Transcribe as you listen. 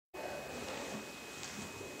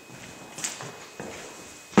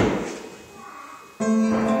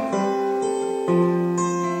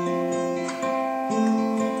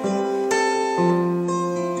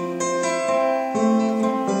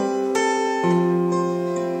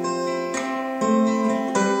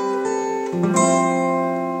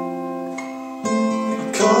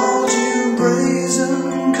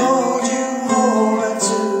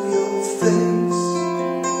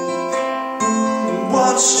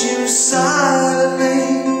watched you silently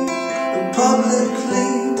and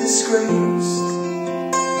publicly disgraced.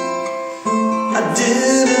 I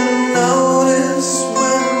didn't notice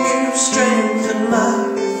when you strengthened my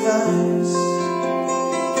advice,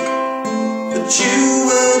 but you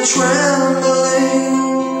were trembling,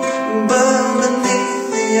 burned beneath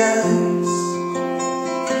the ice.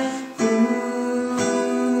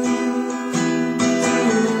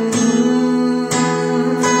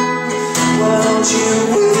 Why don't you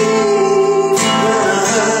weep when I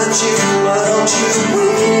hurt you? Why don't you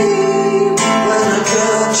weep when I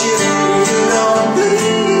cut you? You don't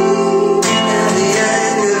bleed, and the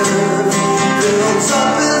anger builds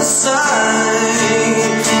up inside.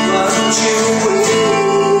 Why don't you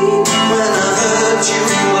weep when I hurt you?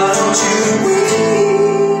 Why don't you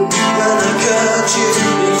weep when I cut you?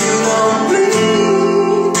 You don't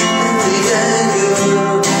bleed, and the anger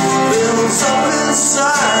builds up inside.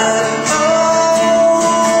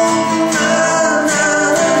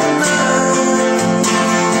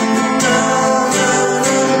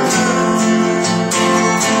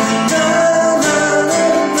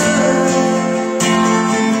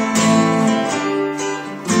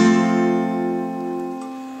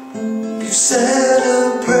 You said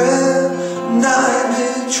a prayer and I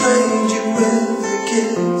betrayed you with a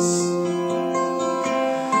kiss.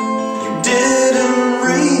 You didn't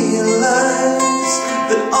realize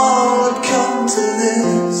that all had come to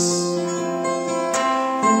this.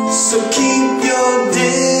 So keep your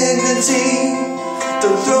dignity